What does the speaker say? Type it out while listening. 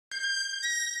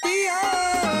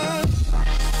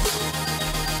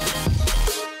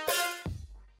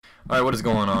Alright, what is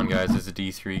going on, guys? It's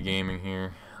D3 Gaming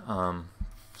here.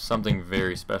 Something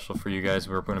very special for you guys.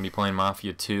 We're going to be playing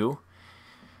Mafia 2.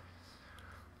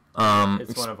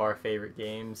 It's one of our favorite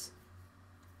games.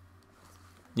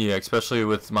 Yeah, especially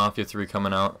with Mafia 3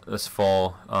 coming out this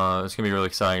fall. It's going to be really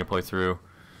exciting to play through.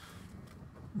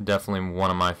 Definitely one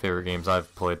of my favorite games.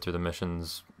 I've played through the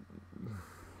missions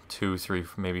 2, 3,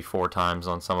 maybe 4 times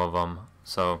on some of them.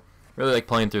 So, really like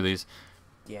playing through these.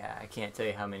 Yeah, I can't tell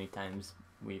you how many times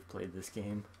we've played this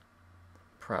game.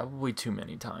 Probably too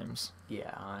many times.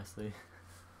 Yeah, honestly.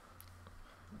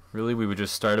 Really, we would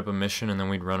just start up a mission and then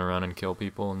we'd run around and kill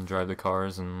people and drive the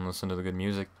cars and listen to the good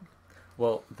music.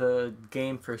 Well, the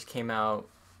game first came out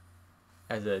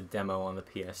as a demo on the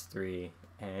PS3,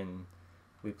 and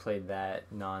we played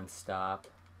that non-stop.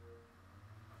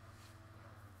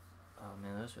 Oh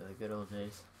man, those were the good old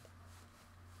days.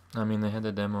 I mean, they had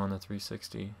the demo on the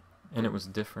 360, and it was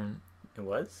different. It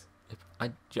was?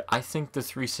 I think the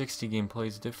 360 game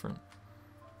plays different.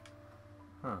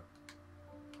 Huh.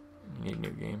 You need a new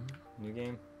game. New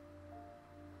game?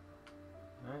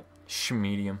 Alright.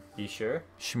 Shmedium. You sure?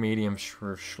 Shmedium.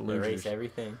 Erase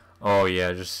everything. Oh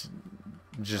yeah, just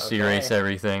Okay. erase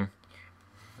everything.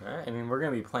 Alright, I mean, we're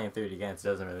going to be playing through it again, so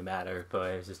it doesn't really matter, but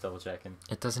I was just double checking.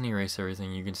 It doesn't erase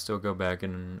everything. You can still go back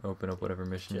and open up whatever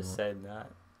mission you Just want. said that.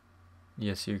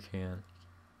 Yes, you can.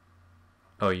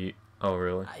 Oh,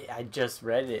 really? I just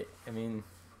read it. I mean,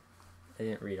 I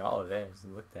didn't read all of it. I just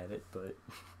looked at it, but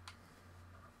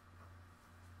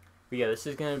yeah, this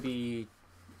is gonna be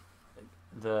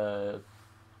the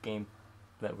game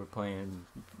that we're playing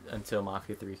until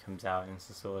Mafia 3 comes out, and it's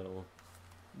just a little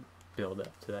build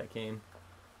up to that game.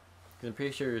 Cause I'm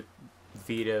pretty sure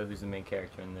Vito, who's the main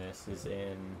character in this, is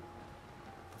in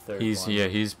the third one. Yeah,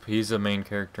 he's a main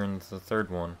character in the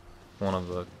third one. One of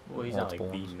the Well, he's not like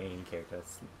multiple the ones. main character.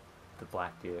 That's the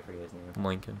black dude. I forget his name.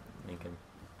 Lincoln. Lincoln.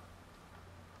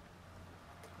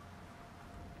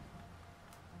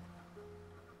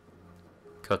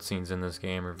 Cutscenes in this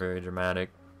game are very dramatic.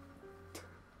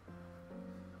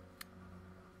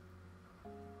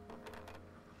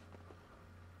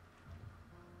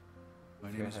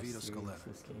 My name is Vito Scaletta. Scaletta.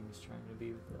 This game is trying to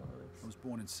be with all I this. was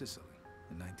born in Sicily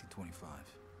in 1925.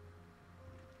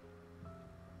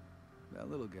 That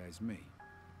little guy's me.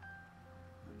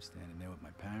 I was standing there with my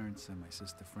parents and my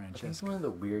sister I think Francesca. one of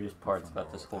the weirdest parts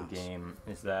about this whole game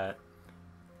is that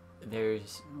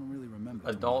there's I don't really remember too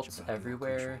much adults about the old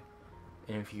everywhere, country.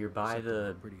 and if you're by Except that the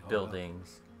we're pretty hard up.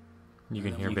 buildings, You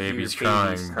can hear you babies hear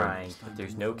crying, babies but crying, but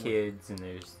there's no kids and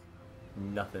there's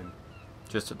nothing.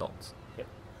 just adults.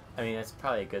 I mean, that's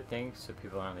probably a good thing, so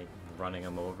people aren't like running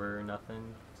them over or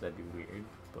nothing, 'cause that'd be weird,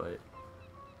 but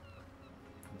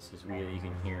it's just weird that you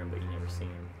can hear them but you never see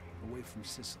them. Away from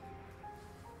Sicily.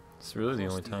 It's really the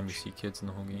only time you see kids in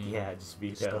the whole game. Yeah, just To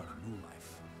Vito. start a new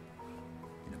life.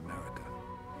 In America.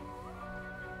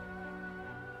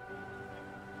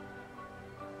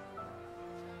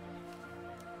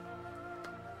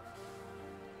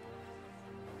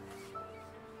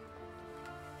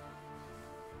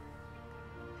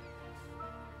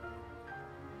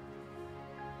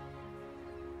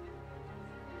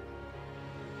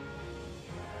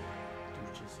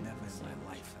 Never in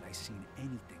my life had I seen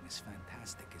anything as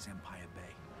fantastic as Empire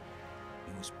Bay.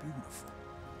 It was beautiful.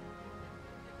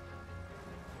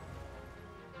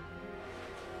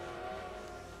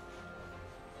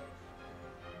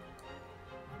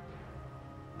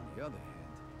 On the other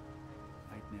hand,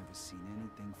 I'd never seen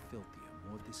anything filthier,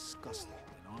 more disgusting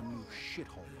than our new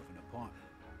shithole of an apartment.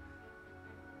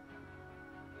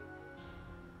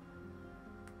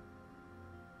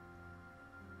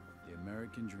 The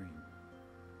American dream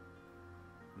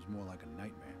was more like a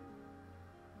nightmare.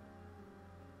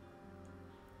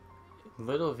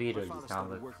 Little Vito My does father not started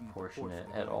look working at the port proportionate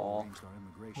for the at guy who all. arranged our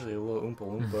immigration. Really a little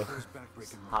Oompa Loompa Those backbreaking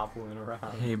roads. hobbling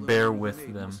around. Hey, Little bear money we with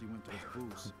made them. mostly went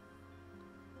towards booze.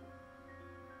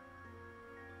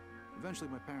 Eventually,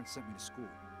 my parents sent me to school.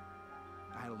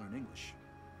 I had to learn English.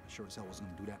 I sure as hell wasn't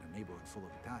going to do that in a neighborhood full of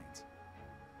Italians.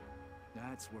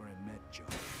 That's where I met Joe.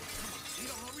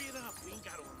 Vito, hurry it up. We ain't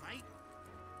got all night.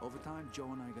 Over time, Joe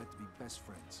and I got to be best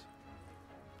friends.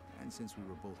 And since we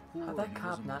were both poor How'd that and there cop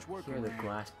wasn't not much work hear the around,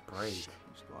 glass break? we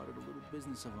started a little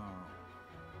business of our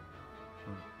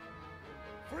own.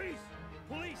 Freeze!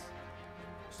 Police!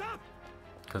 Stop!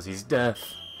 Because he's deaf.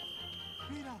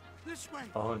 Vito, this way!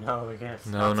 Oh no, I guess.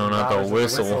 No, no, not the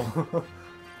whistle. Stop! Don't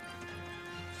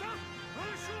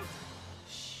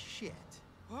shoot! Shit.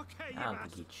 Okay, you I don't think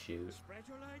bastard. he'd shoot. Spread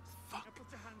your legs. Fuck. Now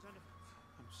put your hands on the...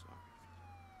 I'm sorry.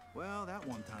 Well, that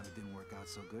one time it didn't work out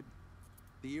so good.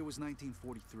 The year was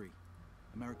 1943.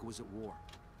 America was at war.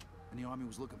 and the army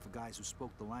was looking for guys who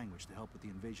spoke the language to help with the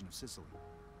invasion of Sicily.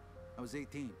 I was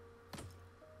 18,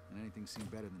 and anything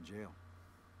seemed better than jail.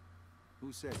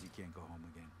 Who says you can't go home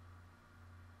again?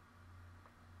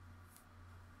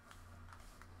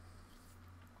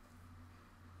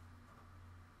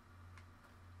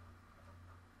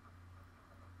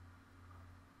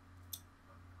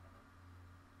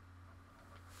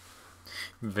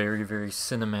 Very, very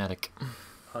cinematic.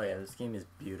 Oh yeah, this game is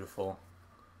beautiful.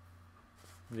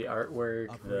 The artwork,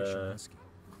 Operation Husky.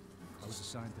 I was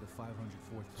assigned to the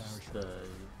 504th Parish. the On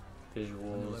the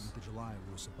visuals, 11th of July,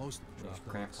 we were supposed to be there's dropped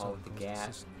off Grandpa with the southern coast of gas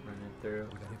Sicily. running through.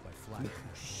 We got hit by flak. and had to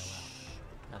bail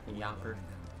out. Got the We were yapper. lying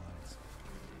down the lines.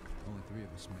 Only 3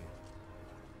 of us made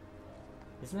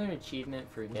it. Isn't there an achievement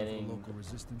for Wasn't for getting local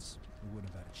resistance, we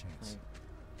wouldn't have had a chance. like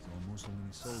So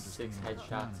Mussolini soldiers 6 came into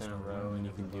town headshots in and a started row and rounding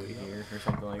you can do it everybody up. here or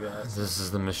something like that? This is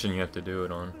the mission you have to do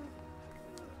it on.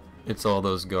 It's all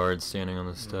those guards standing on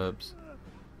the steps.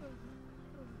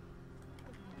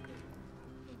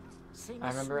 I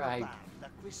remember I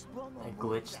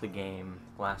glitched the game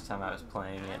last time I was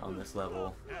playing it on this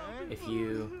level. If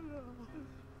you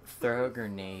throw a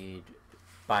grenade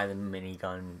by the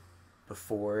minigun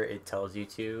before it tells you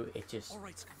to, it just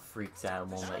freaks out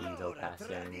and won't let you go past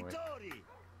it anymore.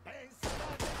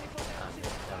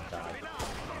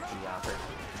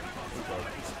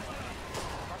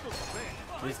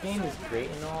 This game is great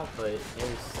and all, but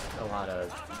there's a lot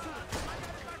of,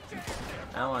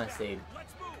 I don't want to say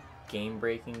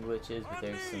game-breaking glitches, but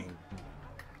there's some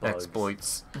bugs.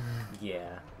 Exploits.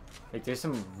 Yeah. Like, there's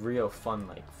some real fun,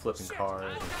 like, flipping cars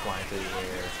and flying through the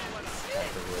air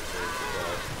type of glitches,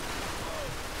 but...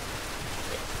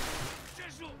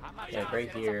 Yeah, right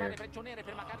here,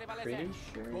 pretty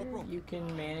sure you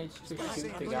can manage to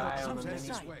shoot the guy on the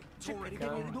minigun,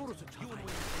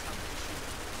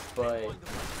 but...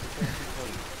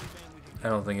 I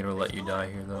don't think it'll let you die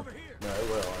here though. No, it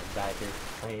will. I've died here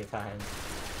plenty of times.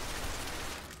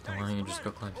 Why don't you just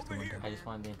go climb to the window? I just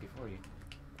wanted to be before you.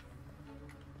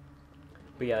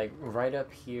 But yeah, like right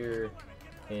up here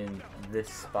in this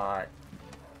spot,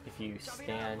 if you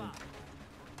stand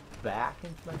back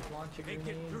and like launch a grenade,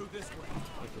 it just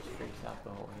freaks out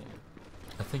the whole hand.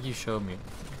 I think you showed me.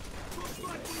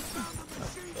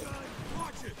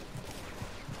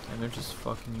 And they're just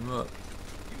fucking you up.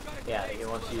 Yeah, it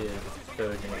wants you to throw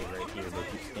a grenade right here, but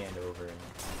you stand over and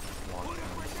launch it.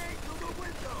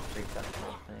 Freaks out the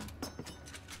whole thing.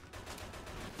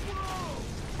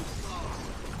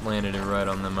 Landed it right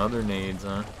on them other nades,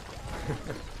 huh?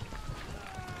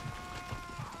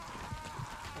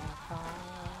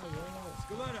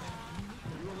 Skeletta,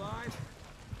 you alive?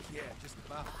 Yeah, just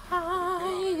about.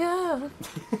 I'm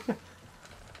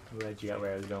glad you got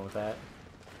where I was going with that.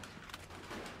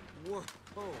 Whoa.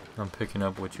 I'm picking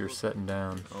up what you're setting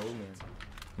down. Oh man.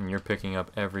 And you're picking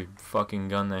up every fucking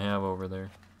gun they have over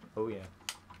there. Oh yeah.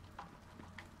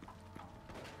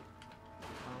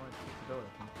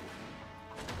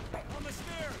 On the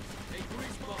stairs. Hey,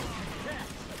 greaseball.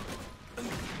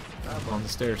 Up on the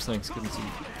stairs, thanks, couldn't see.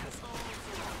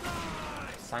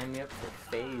 Sign me up for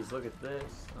phase. Look at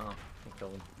this. Oh, I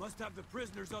killed him. Must have the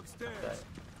prisoners upstairs. That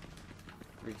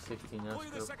 360 Pull you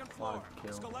the no second scope floor. quad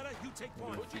kill. Skeletta, you take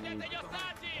point.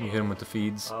 You hit him with the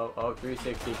feeds. Oh,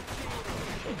 360.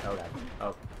 Oh god.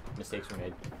 Oh, mistakes were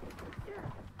made.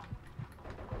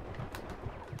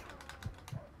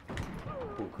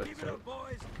 Ooh, quick Keep it scope. up,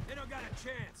 boys. They don't got a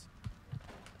chance.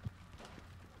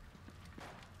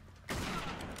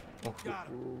 Oh, Got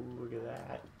him. ooh, look at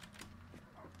that.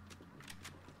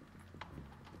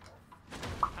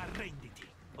 Arrenditi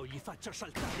o gli faccio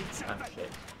saltare il Oh cervello.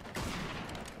 shit.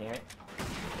 Damn it.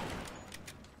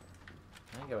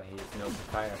 I think I hate no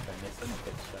fire if I miss a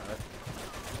good shot.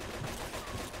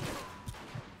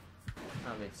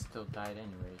 Oh, they still died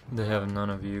anyway. They have none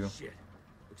of you. Shit.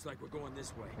 Looks like we're going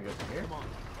this way. We go from here? Come on.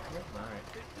 Yep, alright.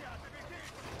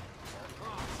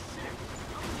 Oh shit.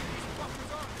 How many of these fuckers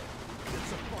are there?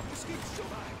 It's a fucking skeet show.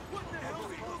 What the hell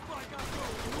does he look like out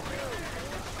there?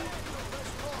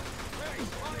 Hey,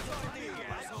 eyes on me,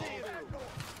 asshole.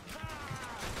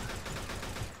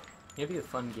 It'd be a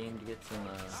fun game to get some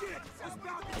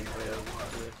gameplay of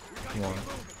with. One.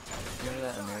 Remember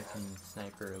that American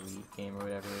Sniper Elite game or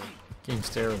whatever? Game's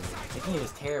terrible. The game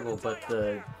is terrible, but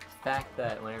the fact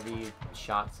that whenever you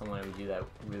shot someone, it would do that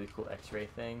really cool X-ray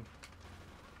thing.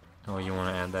 Oh, you want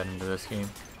to add that into this game?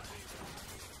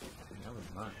 That was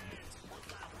mine.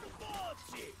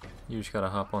 You just gotta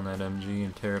hop on that MG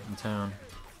and tear up the town.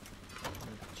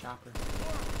 Chopper.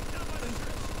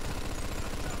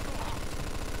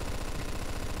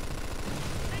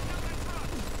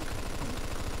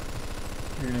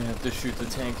 You're gonna have to shoot the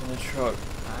tank in the truck.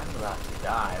 I'm about to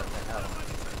die. What the hell?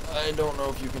 I don't know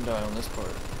if you can die on this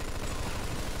part.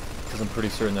 Because I'm pretty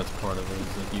certain that's part of it,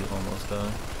 is that you almost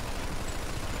die.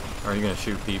 Are you gonna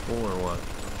shoot people or what?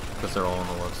 Because they're all on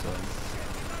the left side.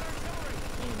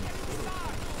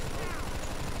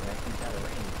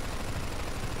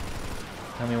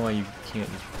 Tell me why you can't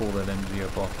just pull that MG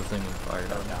up off the thing and fire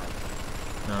it out.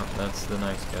 No, that's the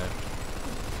nice guy.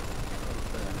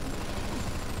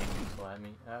 At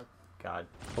me. Oh, God.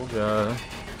 Oh god.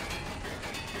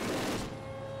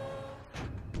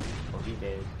 Oh, he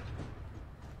did.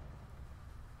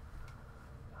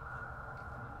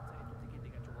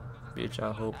 Bitch,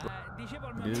 I hope. Dicevo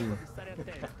al Dude. amico di stare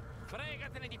attento.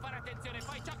 Fregatene di fare attenzione,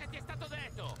 fai ciò che ti è stato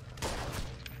detto!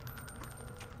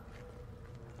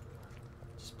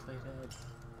 Just play dead.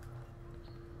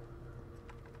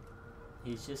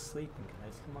 He's just sleeping,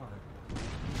 guys. Come on.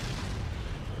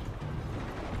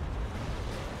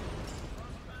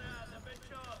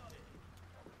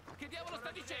 Che diavolo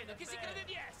sta dicendo? Chi si crede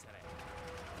di essere?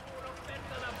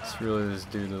 It's really this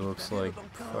dude that looks like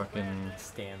fucking.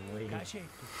 Stanley.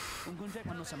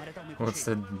 What's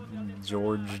the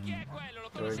George Chi è quello?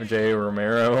 Lo J.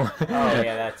 Romero? Oh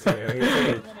yeah, that's you. He's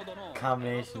a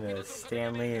combination of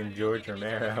Stanley and George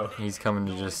Romero. He's coming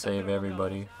to just save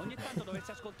everybody. Ogni tanto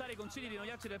dovessi ascoltare i consigli di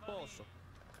noiarsi del posto.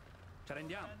 Ci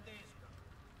rendiamo.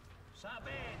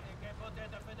 Sapete che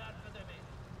potete fidarvi di me.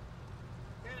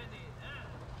 Che ne dite,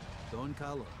 eh? Don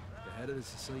Carlo, the head of the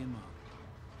Sicilian mob.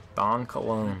 Don An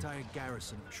Cologne. entire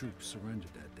garrison of troops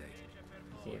surrendered that day.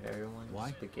 Gave everyone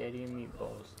Why? spaghetti and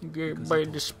meatballs. Get by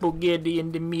the spaghetti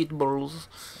and the meatballs.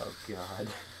 Oh God.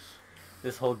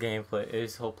 This whole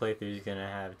playthrough is gonna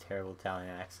have terrible Italian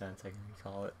accents, I can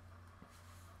call it.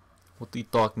 What are you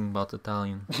talking about,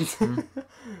 Italian? Hmm?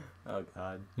 Oh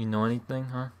God. You know anything,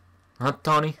 huh? Huh,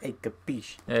 Tony? Hey,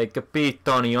 capiche. Hey, capite,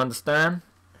 Tony, you understand?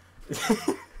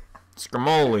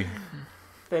 Scramoli.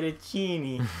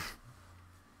 Fettuccine.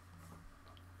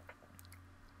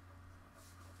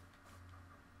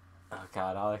 Oh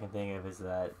God, all I can think of is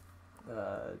that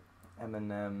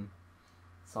Eminem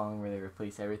song where they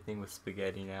replace everything with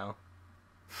spaghetti now.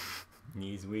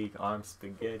 Knees weak, arms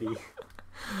spaghetti.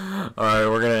 Alright,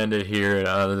 we're gonna end it here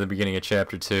at the beginning of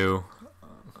chapter 2.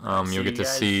 You'll get to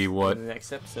see in the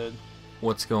next episode.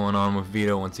 what's going on with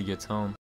Vito once he gets home.